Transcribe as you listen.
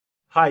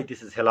Hi,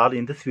 this is Hilal.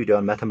 In this video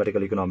on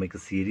Mathematical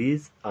Economics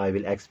series, I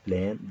will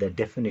explain the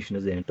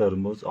definitions and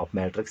terms of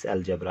matrix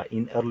algebra.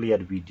 In earlier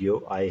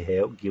video, I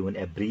have given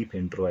a brief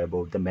intro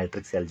about the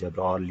matrix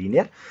algebra or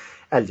linear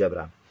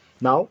algebra.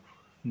 Now,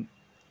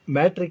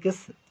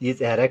 matrix is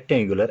a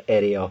rectangular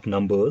array of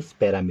numbers,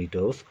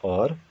 parameters,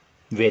 or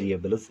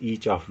variables,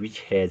 each of which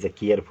has a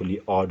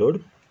carefully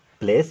ordered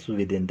place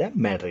within the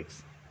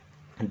matrix.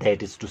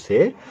 That is to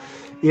say,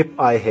 if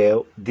I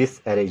have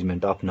this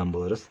arrangement of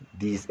numbers,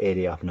 this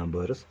array of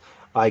numbers,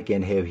 I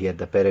can have here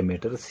the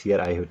parameters. Here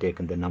I have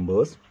taken the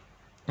numbers.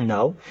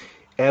 Now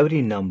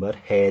every number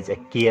has a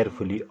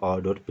carefully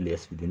ordered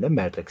place within the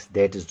matrix.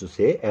 That is to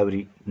say,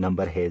 every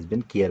number has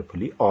been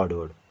carefully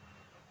ordered.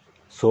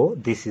 So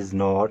this is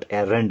not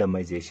a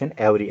randomization.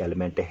 Every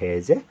element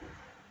has a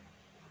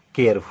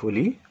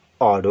carefully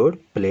ordered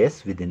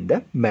place within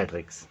the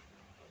matrix.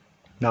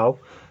 Now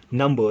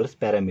numbers,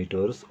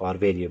 parameters, or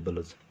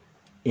variables.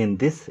 In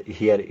this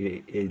here,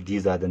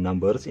 these are the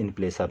numbers. In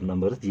place of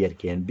numbers, there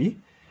can be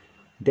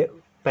the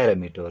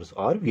parameters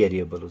or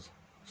variables.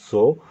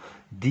 So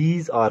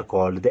these are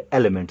called the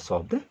elements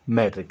of the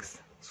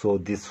matrix. So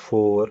this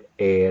 4,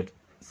 8,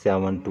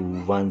 7, 2,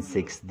 1,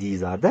 6,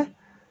 these are the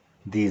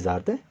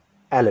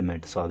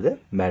elements of the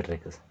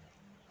matrix.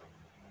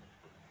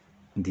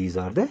 These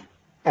are the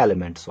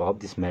elements of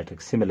this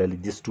matrix. Similarly,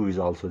 this 2 is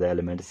also the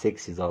element,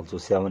 6 is also,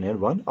 7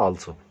 and 1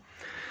 also.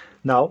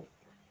 Now,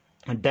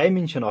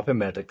 dimension of a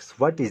matrix.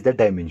 What is the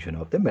dimension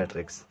of the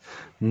matrix?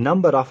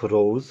 Number of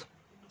rows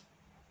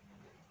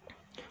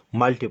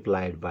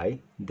multiplied by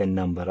the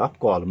number of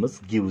columns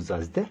gives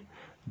us the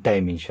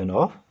dimension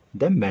of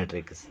the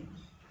matrix.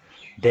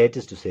 That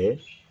is to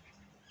say,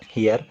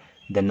 here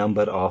the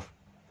number of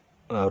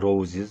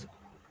rows is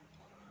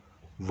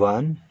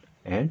 1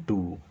 and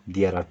 2.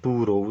 There are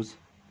 2 rows.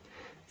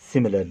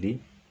 Similarly,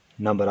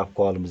 number of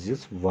columns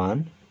is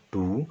 1,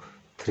 2,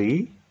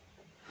 3.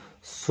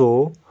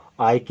 So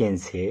I can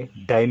say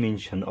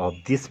dimension of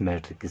this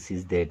matrix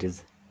is, that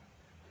is,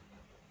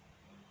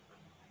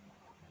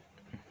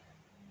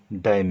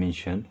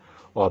 dimension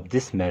of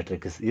this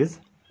matrix is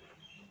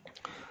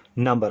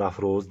number of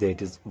rows,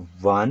 that is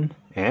 1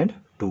 and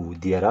 2.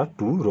 There are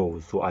 2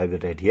 rows. So I will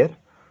write here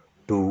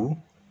 2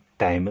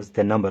 times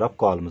the number of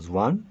columns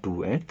 1,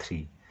 2 and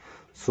 3.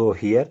 So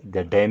here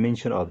the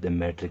dimension of the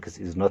matrix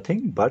is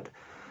nothing but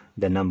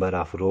the number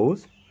of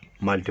rows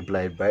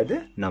multiplied by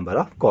the number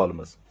of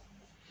columns.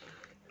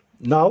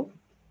 Now,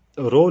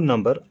 row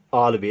number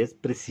always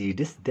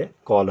precedes the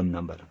column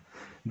number.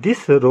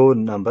 This row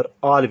number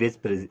always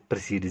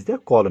precedes the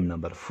column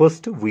number.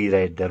 First, we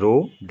write the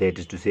row, that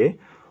is to say,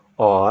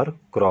 R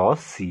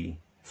cross C.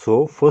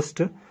 So,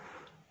 first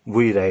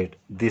we write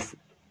this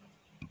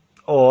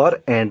R,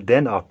 and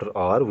then after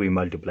R we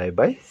multiply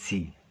by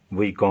C.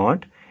 We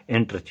can't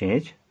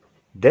interchange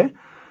the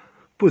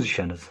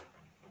positions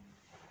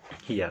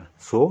here.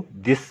 So,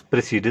 this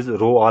precedes,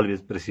 row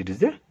always precedes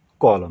the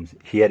columns.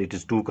 Here it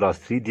is 2 cross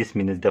 3. This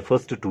means the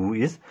first 2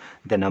 is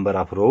the number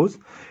of rows,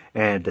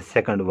 and the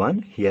second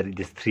one here,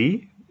 this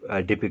 3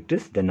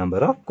 depicts the number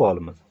of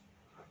columns.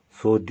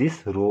 So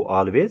this row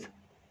always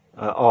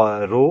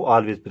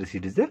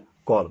precedes the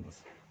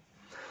columns.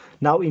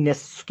 Now in a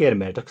square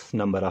matrix,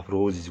 number of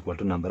rows is equal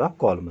to number of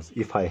columns.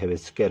 If I have a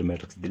square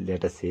matrix,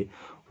 let us say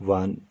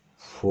 1,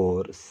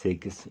 4,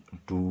 6,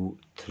 2,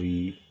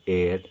 3,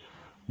 8,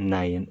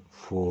 9,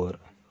 4,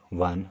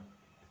 1.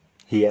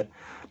 Here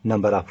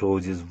number of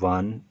rows is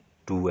 1,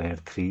 2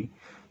 and 3.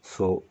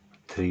 So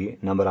 3.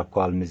 Number of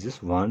columns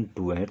is 1,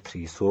 2 and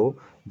 3. So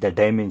the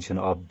dimension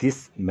of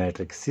this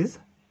matrix is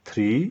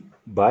 3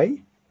 by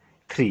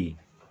 3.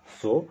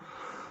 So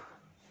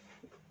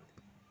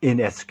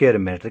in a square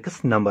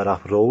matrix, number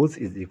of rows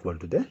is equal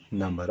to the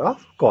number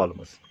of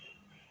columns.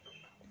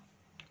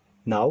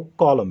 Now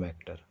column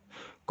vector.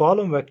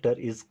 Column vector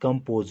is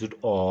composed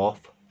of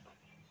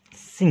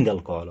single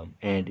column,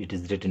 and it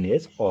is written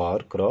as R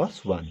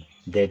cross 1.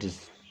 That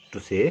is to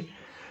say,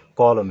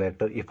 column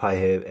vector, if I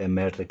have a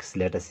matrix,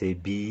 let us say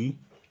B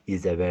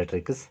is a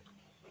matrix.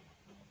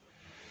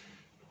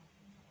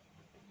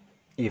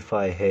 If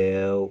I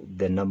have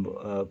the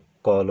number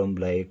column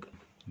like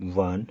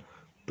 1,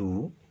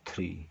 2,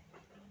 3,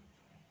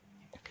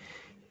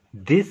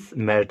 this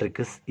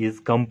matrix is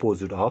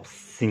composed of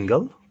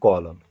single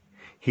column.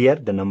 Here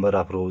the number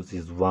of rows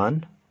is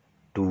 1,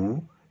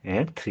 2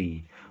 and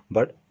 3,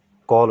 but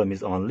column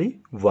is only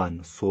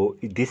 1. So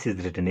this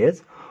is written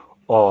as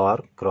R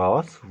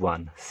cross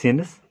 1.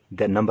 Since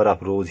the number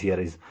of rows here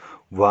is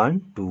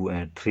 1, 2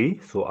 and 3,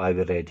 so I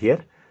will write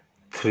here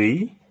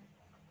 3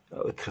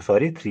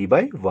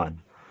 by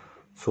 1.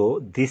 So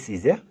this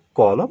is a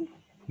column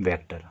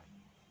vector.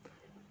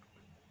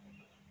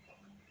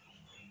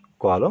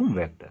 Column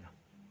vector.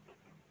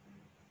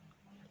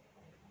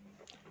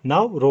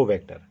 Now row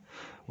vector.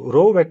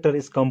 Row vector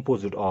is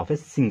composed of a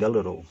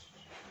single row.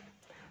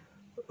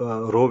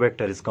 Row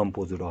vector is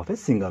composed of a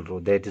single row.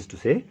 That is to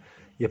say,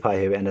 if I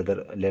have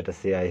another, let us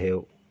say I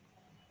have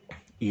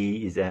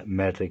E is a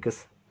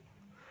matrix,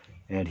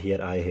 and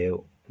here I have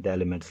the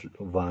elements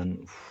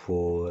 1,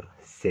 4,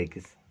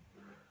 6,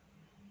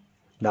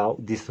 Now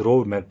this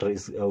row vector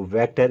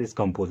is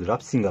composed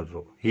of single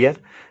row. Here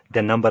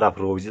the number of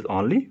rows is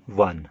only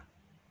 1.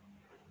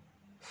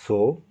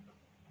 So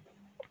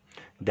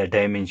the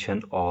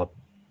dimension of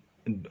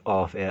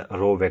a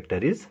row vector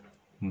is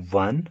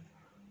 1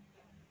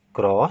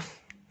 cross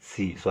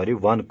C. Sorry,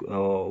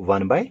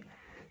 1 by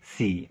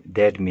C.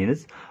 That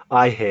means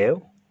I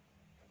have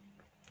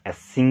a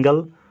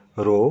single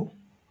row,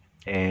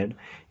 and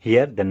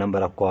here the number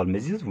of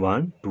columns is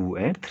 1, 2,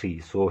 and 3.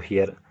 So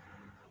here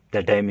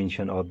the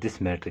dimension of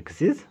this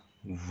matrix is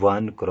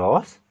 1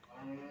 cross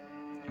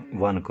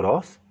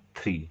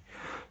 3.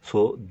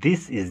 So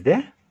this is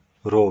the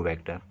row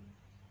vector.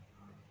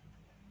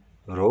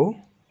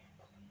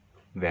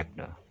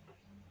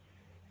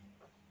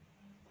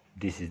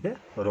 This is the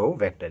row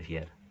vector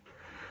here.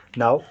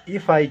 Now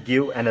if I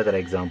give another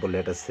example,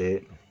 let us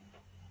say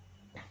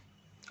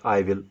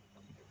I will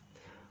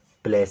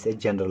place a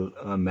general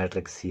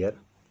matrix here.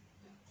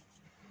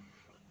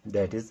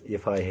 That is,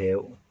 if I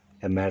have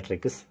a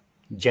matrix,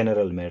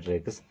 general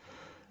matrix,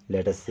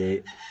 let us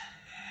say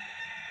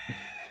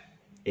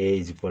A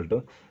is equal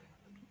to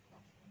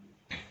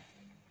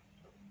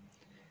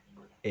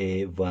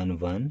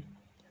A11,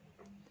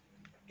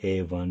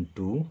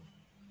 A12,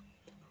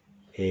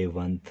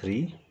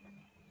 A13,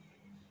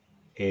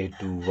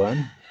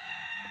 A21,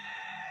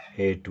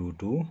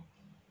 A22,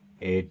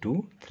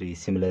 A23.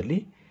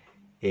 Similarly,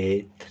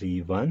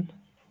 A31,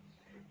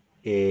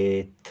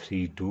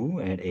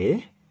 A32, and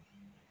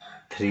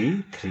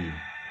A33.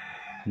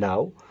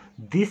 Now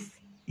this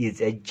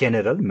is a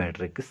general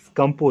matrix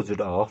composed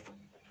of,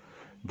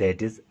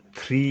 that is,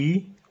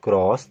 3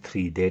 cross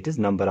 3. That is,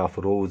 number of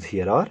rows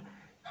here are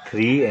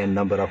 3 and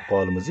number of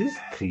columns is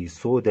 3.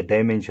 So the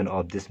dimension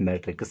of this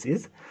matrix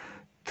is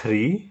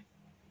 3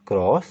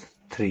 cross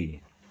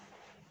 3.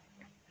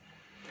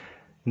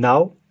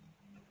 Now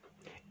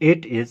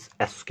it is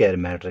a square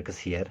matrix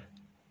here,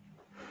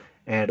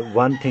 and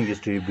one thing is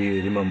to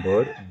be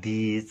remembered: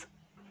 these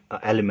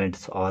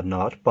elements are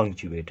not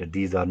punctuated.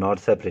 These are not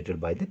separated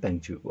by the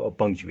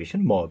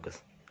punctuation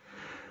marks.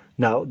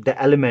 Now the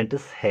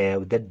elements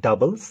have the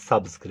double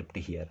subscript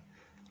here.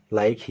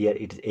 Like here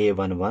it is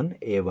A11,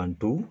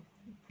 A12.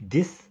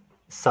 This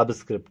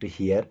subscript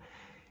here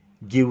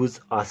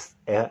gives us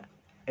a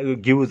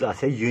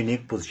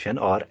unique position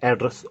or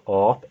address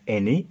of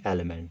any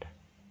element.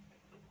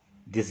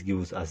 This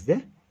gives us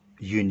the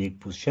unique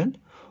position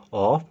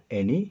of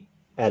any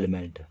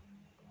element.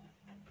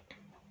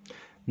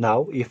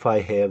 Now if I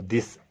have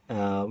this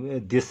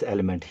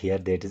element here,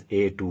 that is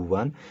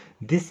A21,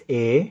 this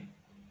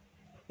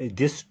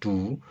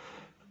 2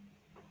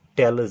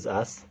 tells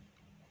us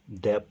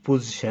the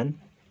position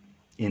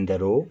in the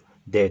row.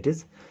 That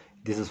is,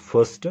 this is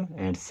first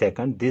and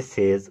second. This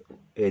says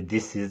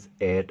this is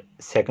at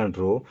second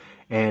row,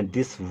 and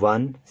this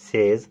 1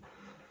 says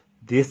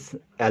this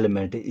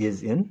element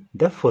is in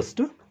the first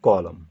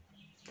column.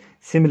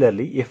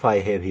 Similarly, if I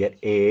have here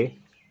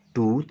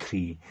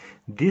A23,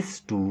 this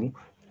 2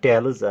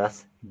 tells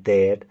us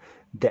that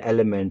the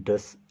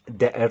address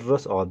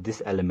of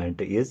this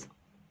element is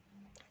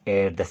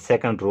at the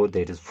second row,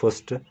 that is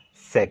first,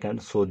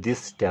 second. So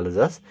this tells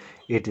us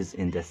it is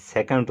in the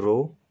second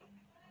row,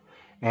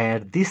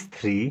 and this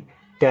 3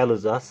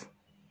 tells us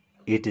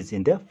it is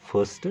in the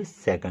first,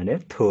 second,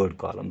 and third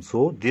column.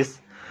 So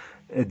these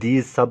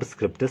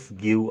subscripts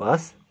give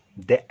us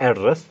the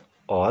address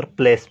or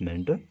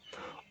placement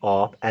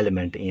of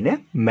element in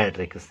a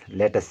matrix.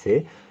 Let us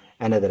say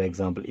another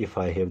example. If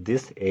I have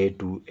this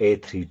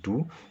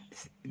A32,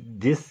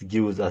 this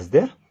gives us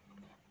the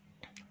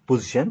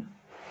position.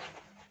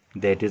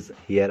 That is,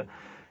 here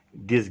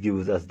this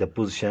gives us the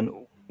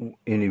position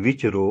in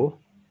which row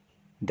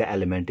the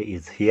element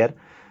is. Here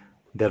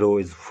the row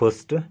is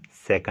first,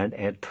 second,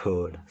 and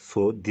third.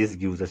 So this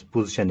gives us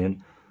position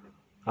in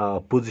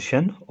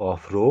position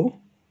of row,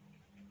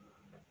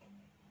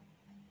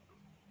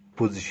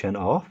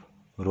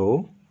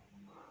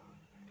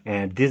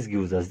 and this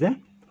gives us the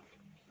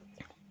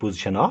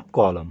position of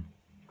column,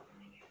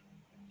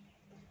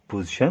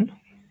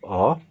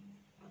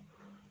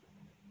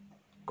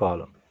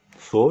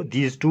 So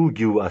these two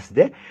give us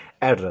the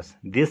address,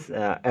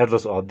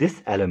 address of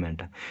this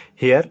element.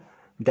 Here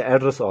the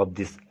address of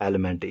this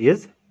element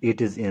is,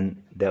 it is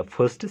in the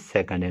first,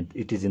 second, and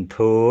it is in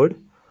third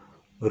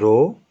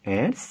row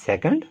and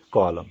second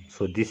column.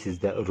 So this is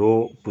the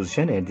row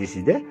position, and this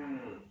is the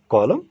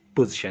column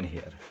position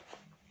here.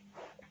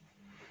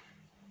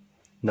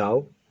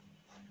 Now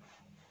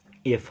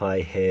if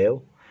I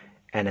have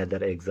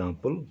another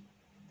example,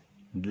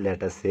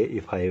 let us say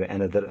if I have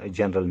another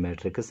general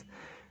matrix,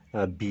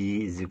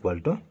 B is equal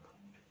to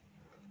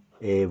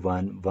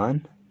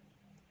A11,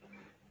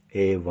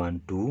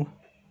 A12,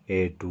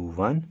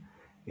 A21,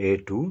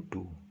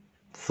 A22.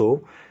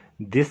 So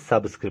this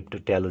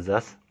subscript tells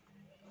us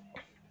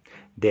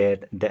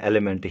that the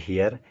element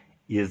here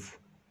is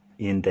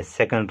in the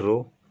second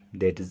row,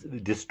 that is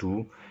this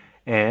 2,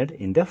 and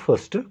in the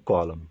first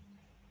column.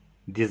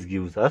 This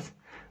gives us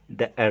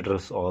the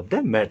address of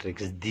the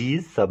matrix.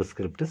 These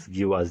subscripts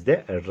give us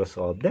the address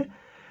of the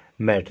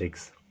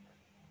matrix.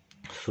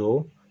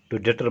 So to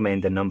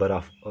determine the number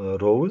of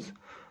rows,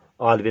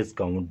 always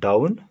count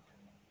down.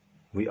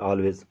 We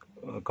always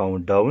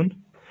count down.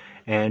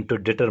 And to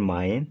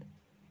determine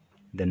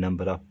the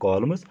number of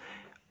columns,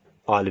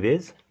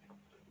 always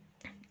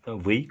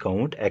we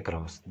count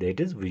across. That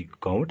is, we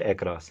count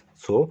across.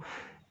 So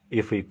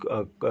if we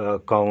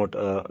count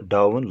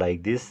down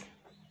like this,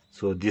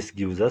 so this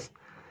gives us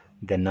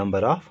the number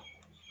of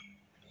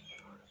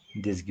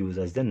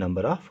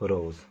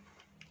rows.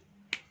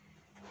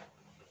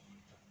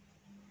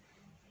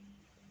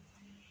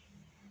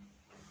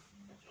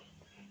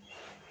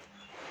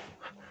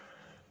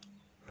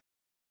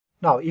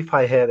 Now if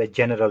I have a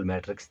general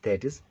matrix,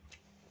 that is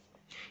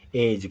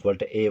A is equal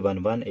to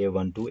A11,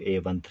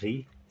 A12,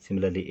 A13,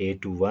 similarly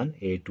A21,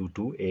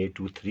 A22,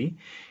 A23,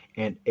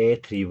 and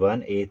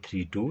A31,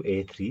 A32,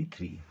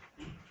 A33.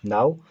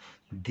 Now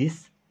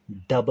this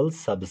double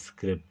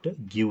subscript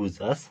gives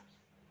us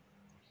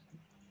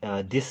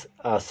this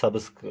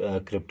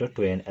subscript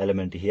to an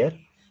element here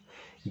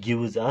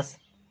gives us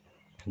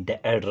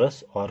the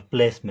address or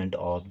placement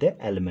of the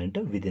element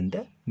within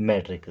the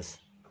matrix.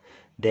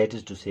 That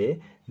is to say,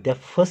 the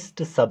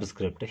first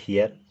subscript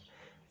here,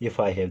 if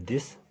I have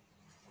this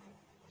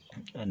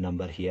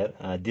number here,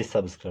 this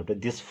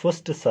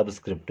first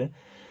subscript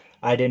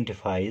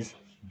identifies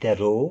the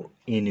row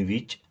in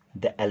which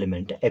the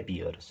element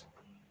appears.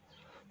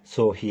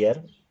 So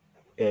here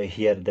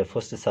the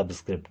first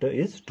subscript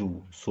is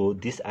 2, so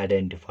this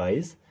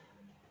identifies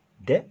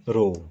the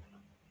row.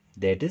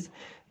 That is,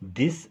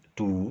 this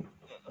 2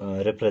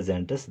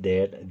 represents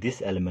that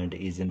this element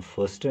is in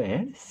first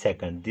and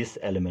second. This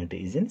element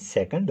is in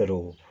second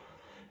row.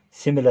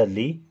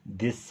 Similarly,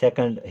 this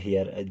second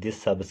here,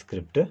 this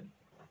subscript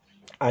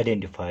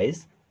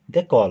identifies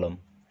the column.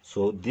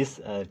 So this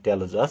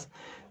tells us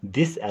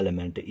this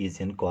element is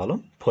in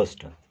column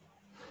first.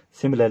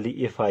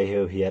 Similarly, if I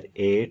have here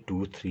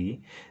A23,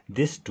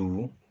 this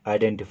 2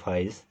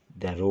 identifies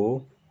the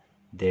row,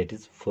 that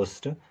is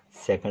first,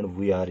 second.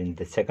 We are in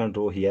the second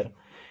row here,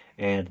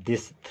 and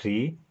this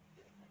 3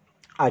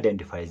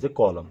 identifies the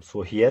column.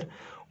 So here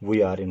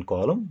we are in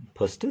column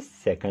first,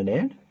 second,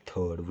 and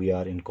third. We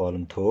are in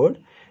column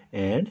third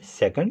and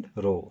second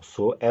row.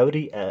 So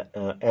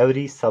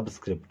every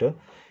subscript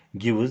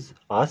gives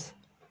us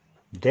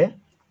the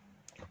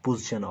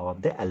position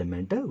of the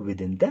element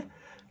within the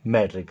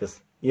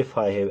matrix. If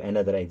I have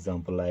another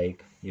example,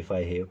 like if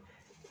I have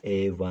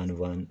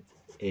A11,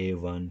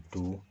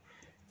 A12,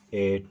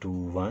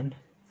 A21,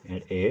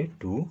 and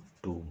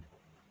A22.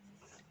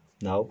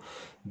 Now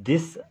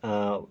this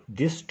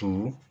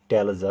 2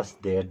 tells us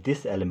that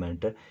this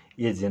element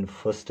is in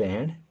first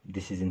and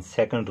this is in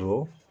second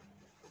row,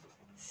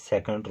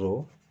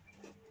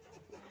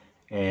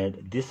 and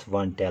this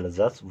one tells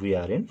us we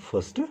are in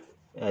first.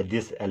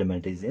 This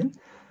element is in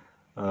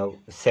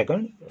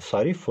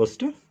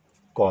first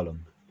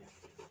column.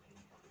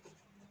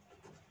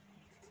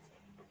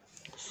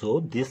 So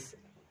these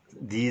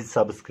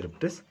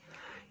subscripts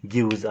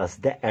gives us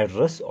the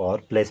address or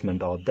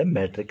placement of the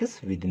matrix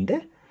within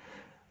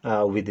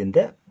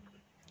the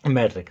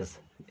matrix.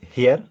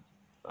 Here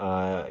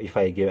if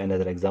I give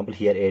another example,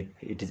 here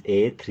it is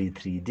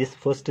A33. This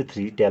first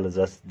 3 tells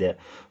us the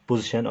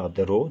position of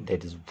the row,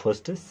 that is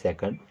first,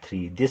 second,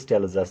 3. This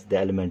tells us the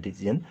element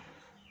is in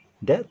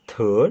the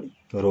third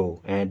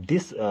row, and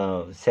this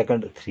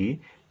second 3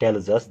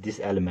 tells us this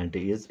element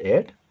is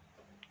at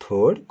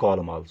third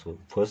column also,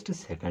 first,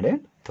 second,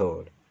 and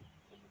third.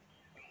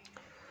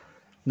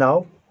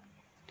 Now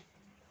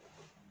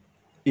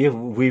if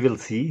we will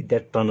see the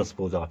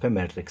transpose of a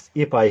matrix.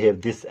 If I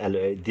have this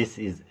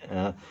is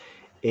A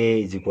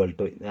is equal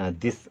to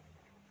this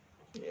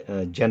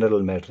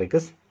general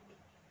matrix.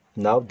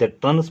 Now the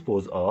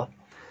transpose of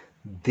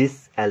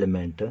this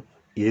element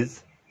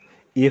is,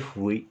 if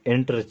we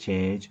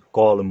interchange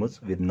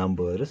columns with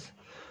numbers,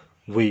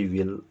 we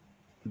will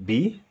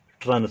be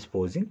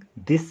transposing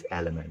this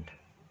element.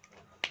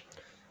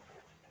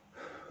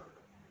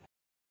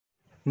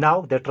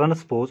 Now the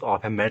transpose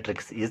of a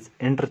matrix is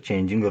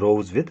interchanging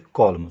rows with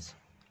columns.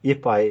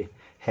 If I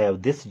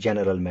have this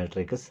general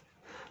matrix,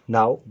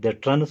 now the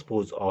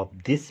transpose of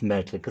this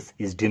matrix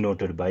is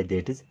denoted by,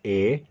 that is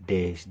A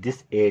dash.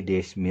 This A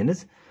dash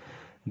means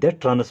the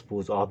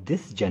transpose of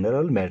this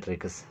general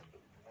matrix.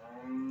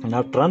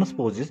 Now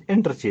transpose is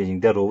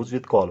interchanging the rows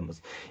with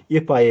columns.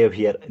 If I have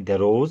here the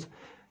rows,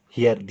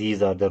 here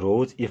these are the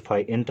rows. If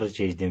I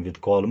interchange them with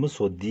columns,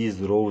 so these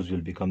rows will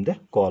become the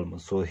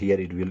columns. So here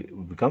it will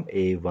become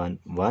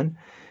A11,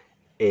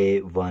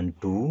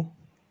 A12,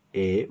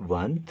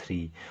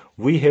 A13.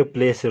 We have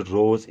placed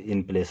rows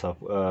in place of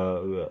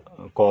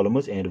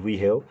columns, and we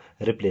have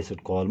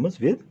replaced columns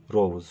with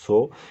rows.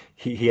 So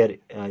here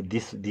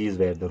these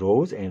were the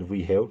rows, and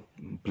we have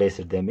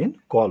placed them in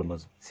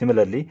columns.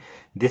 Similarly,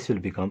 this will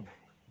become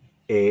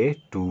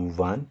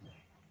A21,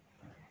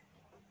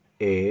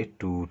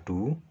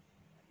 A22,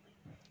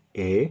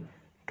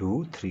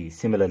 A23.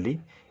 Similarly,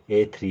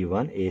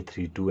 A31,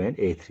 A32, and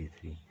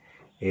A33.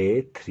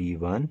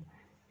 A31,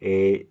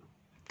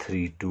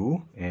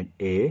 A32, and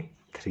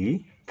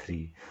A33.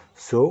 3.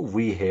 So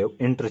we have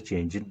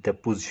interchanged the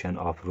position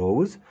of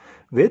rows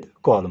with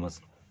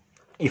columns.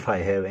 If I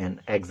have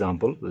an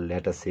example,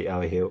 let us say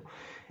I have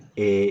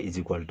A is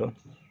equal to,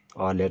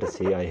 or let us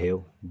say I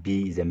have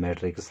B is a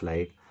matrix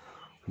like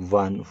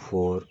 1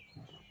 4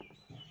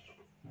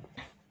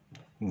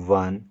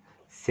 1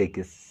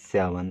 6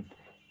 7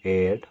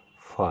 8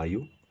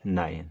 5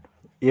 9.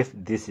 If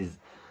this is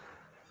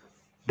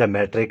the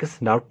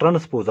matrix, now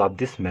transpose of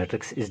this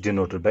matrix is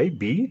denoted by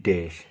B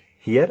dash.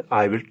 Here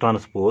I will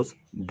transpose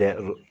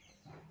the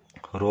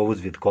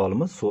rows with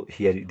columns, so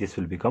here this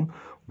will become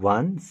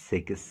 1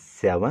 6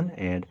 7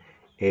 and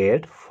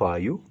 8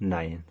 5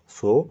 9.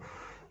 So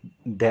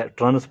the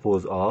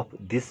transpose of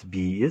this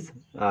B is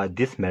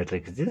this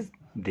matrix is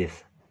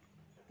this.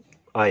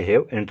 I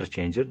have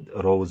interchanged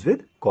rows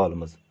with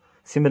columns.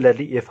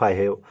 Similarly, if I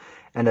have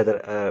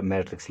another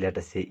matrix, let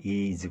us say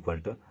E is equal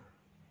to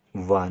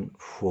 1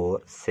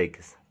 4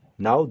 6.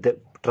 Now the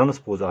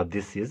transpose of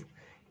this is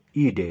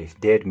E dash.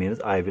 That means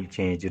I will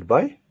change it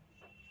by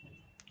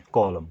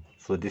column.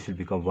 So this will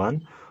become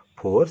 1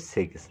 4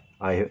 6.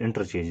 I have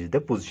interchanged the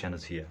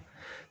positions here.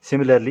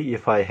 Similarly,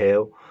 if I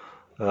have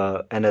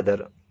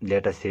another,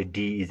 let us say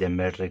D is a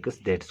matrix,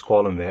 that is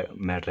column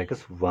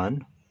matrix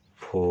 1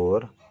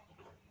 4,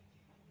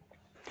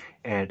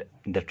 and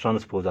the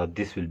transpose of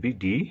this will be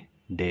D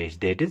dash.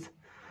 That is,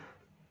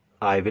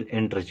 I will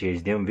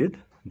interchange them with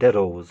the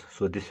rows.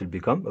 So this will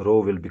become, row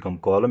will become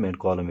column and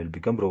column will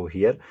become row.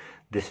 Here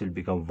this will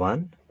become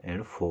 1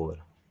 and 4.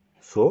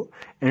 So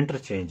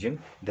interchanging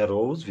the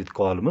rows with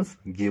columns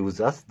gives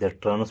us the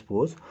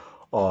transpose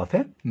of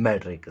a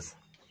matrix.